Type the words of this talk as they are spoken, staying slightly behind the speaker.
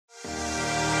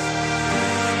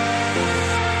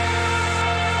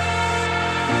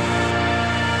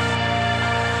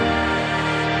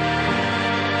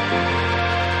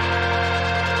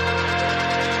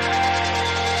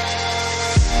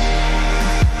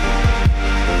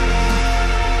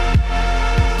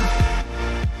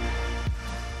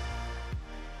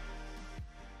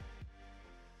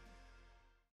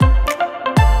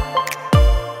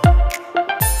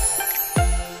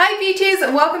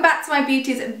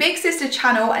Beauty's big sister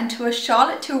channel and to a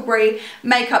Charlotte Tilbury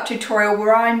makeup tutorial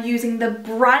where I'm using the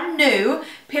brand new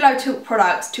Pillowtalk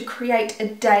products to create a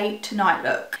day to night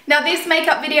look. Now this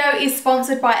makeup video is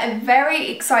sponsored by a very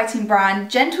exciting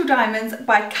brand, Gentle Diamonds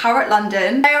by Carrot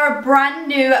London. They are a brand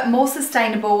new, more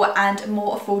sustainable and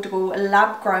more affordable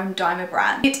lab grown diamond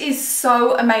brand. It is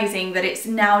so amazing that it's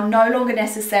now no longer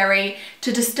necessary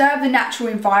to disturb the natural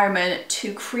environment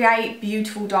to create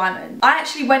beautiful diamonds. I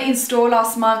actually went in store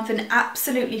last month and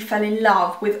absolutely fell in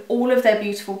love with all of their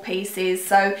beautiful pieces.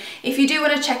 So if you do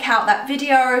want to check out that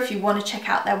video, if you want to check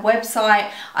out their website,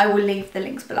 I will leave the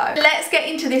links below. Let's get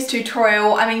into this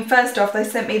tutorial. I mean, first off, they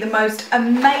sent me the most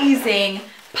amazing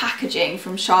packaging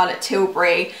from Charlotte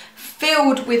Tilbury,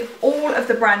 filled with all of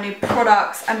the brand new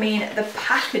products. I mean, the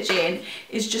packaging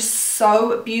is just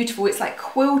so beautiful. It's like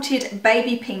quilted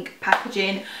baby pink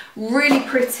packaging, really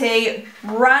pretty,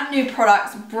 brand new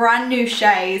products, brand new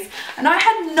shades. And I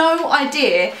had no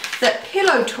idea that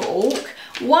Pillowtalk,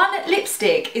 one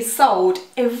lipstick is sold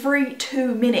every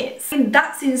 2 minutes. I mean,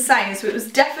 that's insane. So it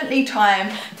was definitely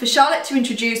time for Charlotte to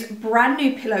introduce brand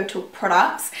new Pillowtalk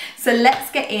products. So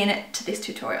let's get into this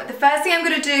tutorial. The first thing I'm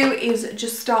going to do is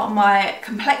just start on my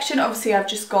complexion. Obviously I've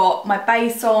just got my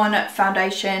base on,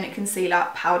 foundation, concealer,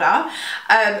 powder.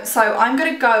 So I'm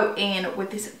going to go in with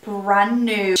this brand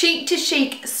new Cheek to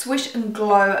Chic Swish and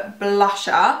Glow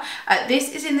blusher.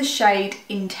 This is in the shade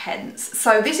Intense.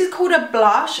 So this is called a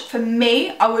blush. For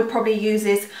me, I would probably use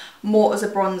this more as a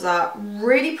bronzer.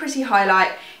 Really pretty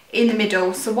highlight in the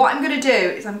middle. So what I'm going to do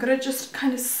is I'm going to just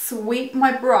kind of sweep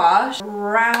my brush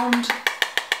around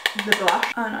the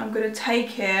blush and I'm going to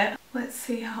take it. Let's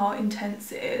see how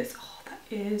intense it is. Oh, that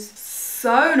is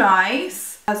so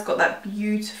nice. It's got that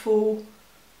beautiful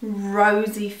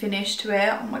rosy finish to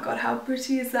it. Oh my god, how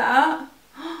pretty is that?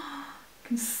 You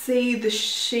can see the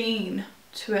sheen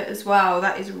to it as well.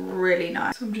 That is really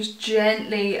nice. So I'm just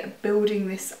gently building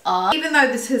this up. Even though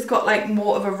this has got like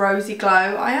more of a rosy glow,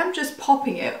 I am just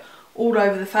popping it all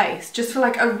over the face just for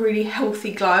like a really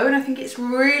healthy glow, and I think it's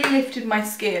really lifted my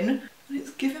skin and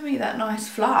it's given me that nice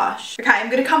flush. Okay, I'm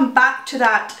going to come back to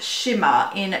that shimmer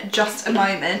in just a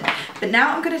moment, but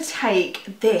now I'm going to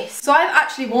take this. So I've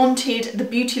actually wanted the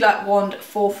Beauty Light wand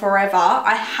for forever.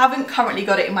 I haven't currently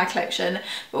got it in my collection,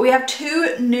 but we have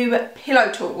two new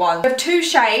Pillowtalk ones. We have two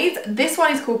shades. This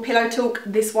one is called Pillowtalk,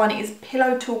 this one is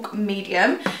Pillowtalk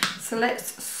Medium. So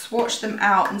let's swatch them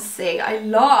out and see. I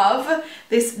love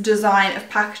this design of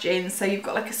packaging. So you've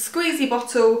got like a squeezy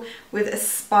bottle with a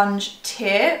sponge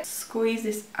tip. Squeeze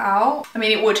this out. I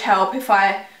mean, it would help if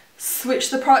I switch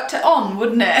the product on,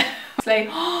 wouldn't it? It's like,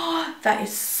 oh, that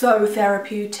is so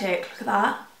therapeutic. Look at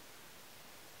that.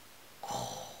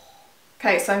 Oh.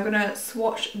 Okay, so I'm gonna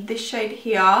swatch this shade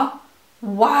here.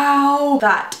 Wow,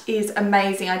 that is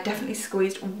amazing. I definitely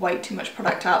squeezed way too much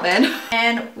product out then.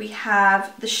 And we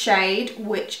have the shade,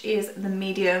 which is the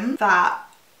medium. That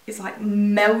is like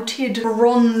melted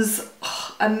bronze.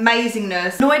 Oh,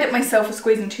 amazingness. Annoyed at myself for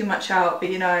squeezing too much out, but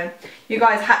you know, you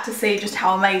guys had to see just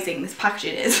how amazing this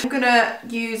packaging is. I'm gonna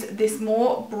use this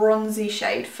more bronzy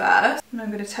shade first, and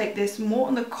I'm gonna take this more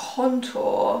on the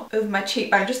contour of my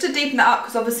cheekbone just to deepen that up,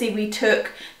 because obviously we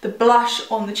took the blush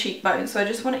on the cheekbone, so I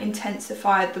just want to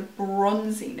intensify the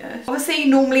bronziness. Obviously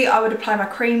normally I would apply my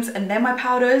creams and then my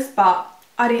powders, but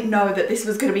I didn't know that this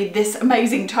was going to be this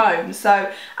amazing tone.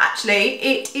 So actually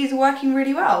it is working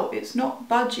really well. It's not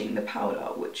budging the powder,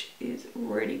 which is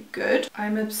really good.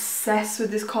 I'm obsessed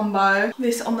with this combo.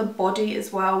 This on the body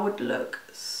as well would look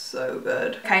so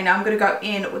good. Okay, now I'm going to go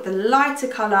in with the lighter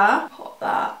colour. Pop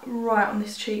that right on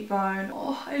this cheekbone.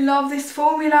 Oh, I love this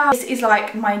formula. This is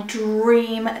like my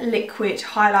dream liquid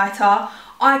highlighter.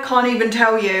 I can't even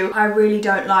tell you. I really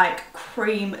don't like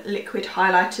cream liquid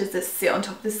highlighters that sit on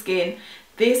top of the skin.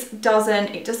 This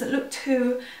doesn't, it doesn't look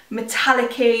too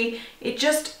metallic-y. It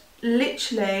just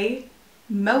literally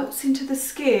melts into the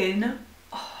skin.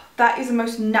 Oh, that is the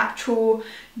most natural,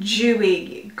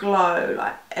 dewy glow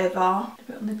like ever. A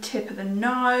bit on the tip of the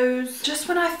nose. Just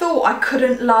when I thought I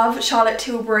couldn't love Charlotte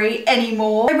Tilbury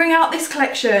anymore, they bring out this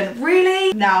collection.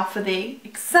 Really? Now for the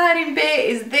exciting bit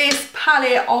is this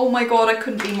palette. Oh my god, I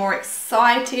couldn't be more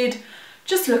excited.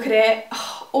 Just look at it.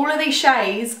 Oh, all of these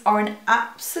shades are an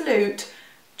absolute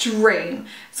dream.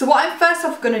 So what I'm first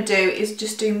off going to do is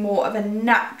just do more of a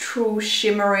natural,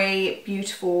 shimmery,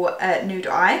 beautiful nude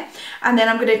eye, and then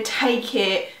I'm going to take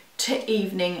it to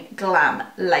evening glam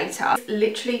later. This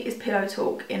literally is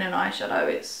Pillowtalk in an eyeshadow.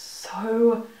 It's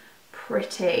so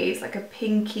pretty. It's like a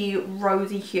pinky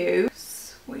rosy hue.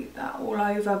 Sweep that all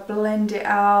over, blend it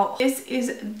out. This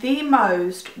is the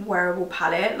most wearable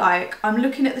palette. Like, I'm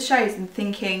looking at the shades and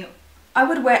thinking, I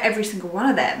would wear every single one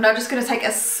of them. And I'm just going to take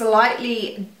a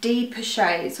slightly deeper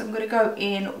shade. So I'm going to go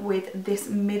in with this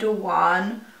middle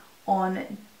one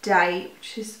on Date,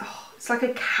 which is, oh, it's like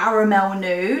a caramel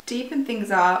nude. Deepen things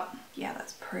up. Yeah,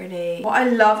 that's pretty. What I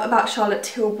love about Charlotte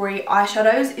Tilbury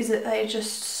eyeshadows is that they're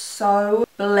just so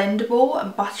blendable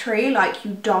and buttery. Like,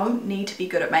 you don't need to be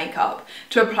good at makeup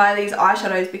to apply these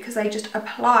eyeshadows because they just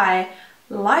apply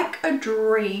like a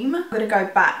dream. I'm going to go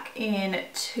back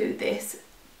into this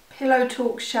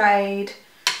Pillowtalk shade.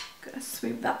 I'm gonna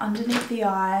sweep that underneath the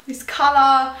eye. This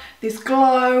colour, this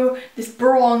glow, this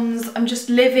bronze, I'm just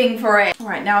living for it. All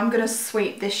right, now I'm gonna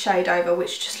sweep this shade over,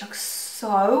 which just looks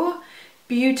so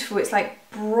beautiful. It's like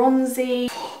bronzy.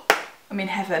 I'm in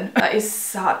heaven. That is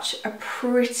such a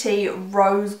pretty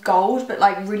rose gold, but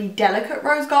like really delicate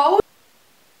rose gold.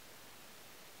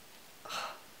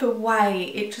 The way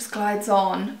it just glides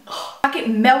on, like it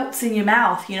melts in your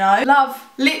mouth, you know? Love,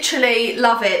 literally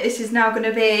love it. This is now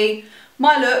gonna be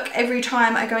my look every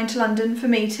time I go into London for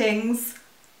meetings.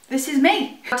 This is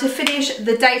me. To finish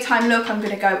the daytime look, I'm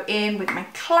going to go in with my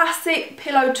classic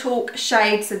Pillowtalk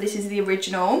shade. So this is the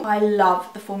original. I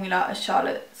love the formula of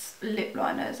Charlotte's lip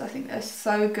liners. I think they're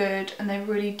so good and they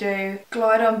really do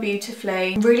glide on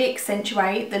beautifully, really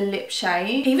accentuate the lip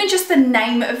shade. Even just the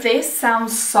name of this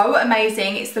sounds so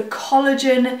amazing. It's the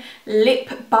Collagen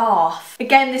Lip Bath.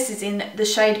 Again, this is in the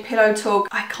shade Pillowtalk.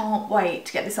 I can't wait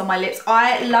to get this on my lips.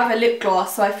 I love a lip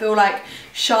gloss, so I feel like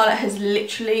Charlotte has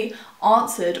literally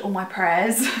answered all my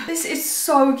prayers. This is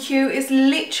so cute. It's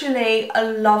literally a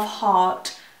love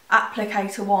heart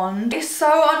applicator wand. It's so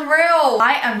unreal.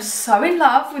 I am so in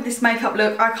love with this makeup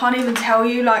look. I can't even tell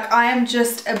you, like, I am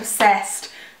just obsessed.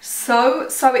 So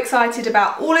excited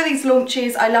about all of these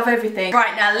launches. I love everything.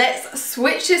 Right, now let's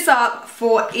switch this up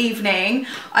for evening.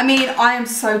 I mean, I am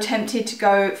so tempted to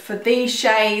go for these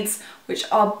shades, which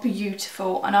are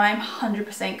beautiful, and I am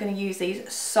 100% going to use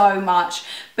these so much.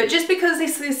 But just because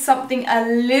this is something a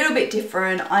little bit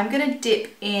different, I'm going to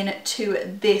dip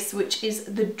into this, which is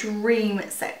the Dream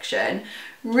section.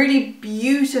 Really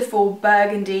beautiful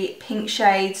burgundy pink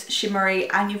shades, shimmery,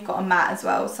 and you've got a matte as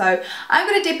well. So I'm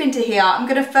going to dip into here. I'm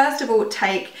going to first of all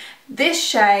take this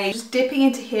shade, just dipping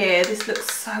into here. This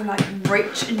looks so like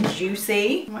rich and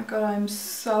juicy. Oh my god, I'm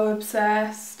so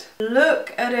obsessed.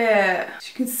 Look at it.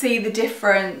 You can see the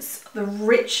difference, the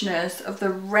richness of the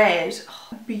red.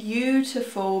 Oh,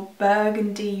 beautiful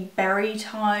burgundy berry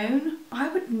tone. I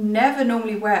would never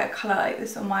normally wear a colour like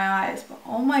this on my eyes, but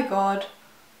oh my god,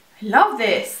 I love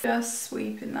this. Just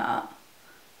sweeping that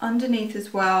underneath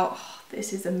as well. Oh,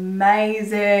 this is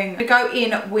amazing. I go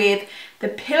in with the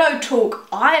Pillowtalk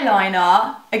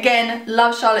eyeliner. Again,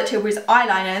 love Charlotte Tilbury's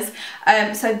eyeliners.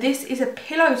 So this is a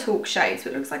Pillowtalk shade, so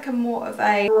it looks like a more of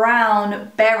a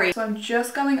brown berry. So I'm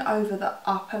just going over the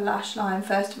upper lash line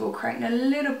first of all, creating a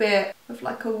little bit of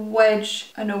like a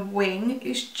wedge and a wing.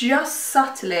 It's just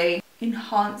subtly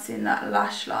enhancing that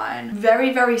lash line.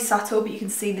 Very, very subtle, but you can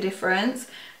see the difference.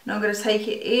 Now I'm going to take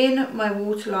it in my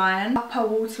waterline, upper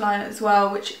waterline as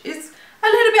well, which is a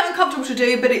little bit uncomfortable to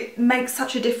do, but it makes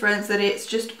such a difference that it's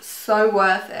just so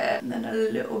worth it. And then a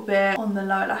little bit on the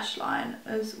lower lash line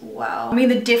as well. I mean,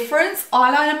 the difference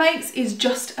eyeliner makes is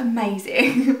just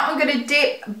amazing. I'm going to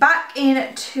dip back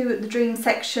into the Dream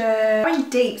section. Very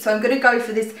deep, so I'm going to go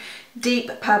for this deep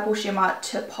purple shimmer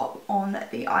to pop on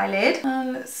the eyelid.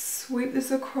 And let's sweep this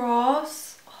across.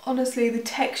 Honestly, the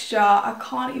texture, I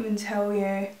can't even tell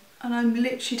you. And I'm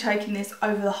literally taking this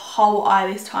over the whole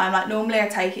eye this time. Like, normally I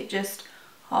take it just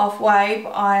halfway,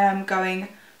 but I am going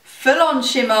full on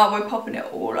shimmer. We're popping it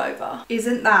all over.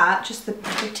 Isn't that just the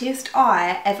prettiest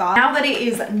eye ever? Now that it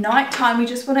is nighttime, we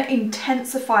just want to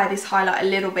intensify this highlight a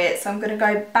little bit. So I'm going to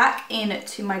go back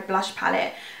into my blush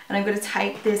palette and I'm going to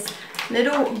take this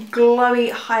little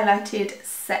glowy highlighted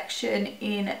section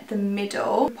in the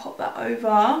middle. Pop that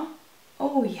over.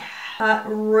 Oh yeah, that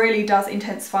really does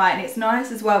intensify, and it's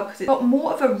nice as well because it's got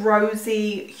more of a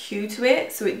rosy hue to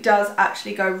it, so it does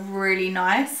actually go really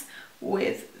nice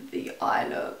with the eye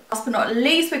look. Last but not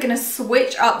least, we're going to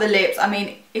switch up the lips. I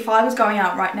mean, if I was going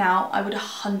out right now, I would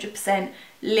 100%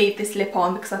 leave this lip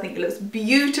on because I think it looks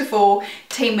beautiful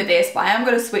team with this, but I am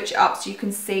going to switch it up so you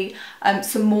can see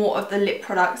some more of the lip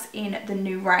products in the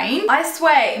new range. I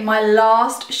swear, in my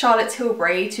last Charlotte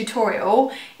Tilbury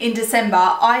tutorial in December,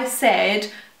 I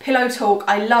said Pillowtalk,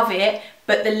 I love it,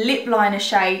 but the lip liner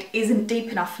shade isn't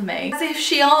deep enough for me. As if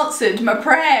she answered my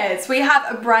prayers. We have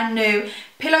a brand new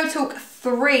Pillowtalk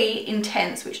 3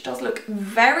 Intense, which does look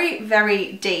very,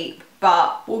 very deep,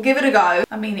 but we'll give it a go.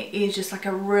 I mean, it is just like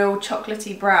a real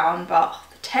chocolatey brown, but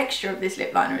the texture of this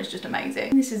lip liner is just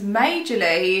amazing. This is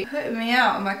majorly putting me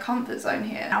out of my comfort zone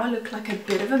here. Now I look like a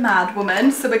bit of a mad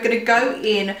woman, so we're going to go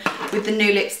in with the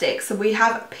new lipstick. So we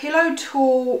have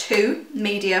Pillowtalk 2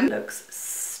 medium. Looks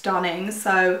stunning.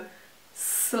 So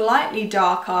slightly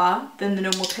darker than the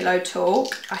normal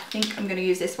Pillowtalk. I think I'm going to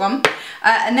use this one.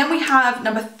 And then we have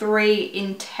number 3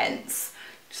 intense.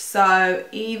 So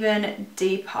even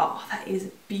deeper. Oh, that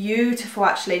is beautiful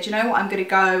actually. Do you know what? I'm going to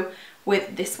go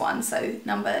with this one. So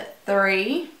number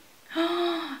 3. Look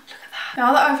at that.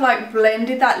 Now that I've like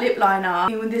blended that lip liner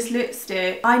in with this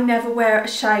lipstick, I never wear a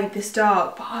shade this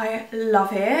dark, but I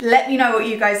love it. Let me know what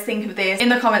you guys think of this in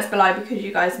the comments below, because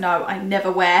you guys know I never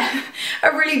wear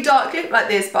a really dark lip like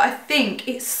this, but I think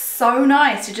it's so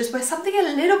nice to just wear something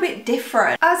a little bit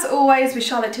different. As always with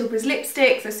Charlotte Tilbury's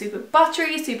lipsticks, they're super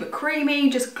buttery, super creamy,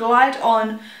 just glide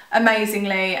on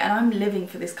amazingly, and I'm living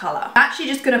for this colour. I'm actually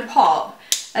just going to pop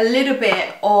a little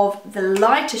bit of the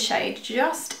lighter shade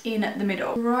just in the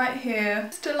middle right here,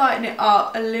 just to lighten it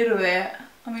up a little bit.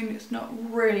 I mean, it's not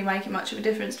really making much of a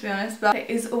difference to be honest, but it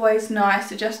is always nice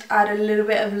to just add a little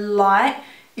bit of light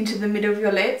into the middle of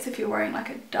your lips if you're wearing like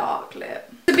a dark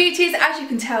lip. So beauties, as you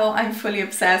can tell, I'm fully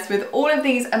obsessed with all of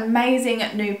these amazing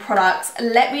new products.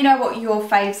 Let me know what your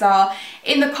faves are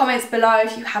in the comments below.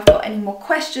 If you have got any more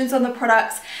questions on the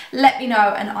products, let me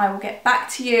know and I will get back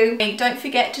to you. And don't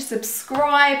forget to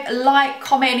subscribe, like,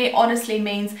 comment. It honestly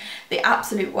means the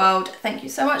absolute world. Thank you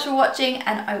so much for watching,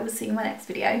 and I will see you in my next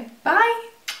video. Bye!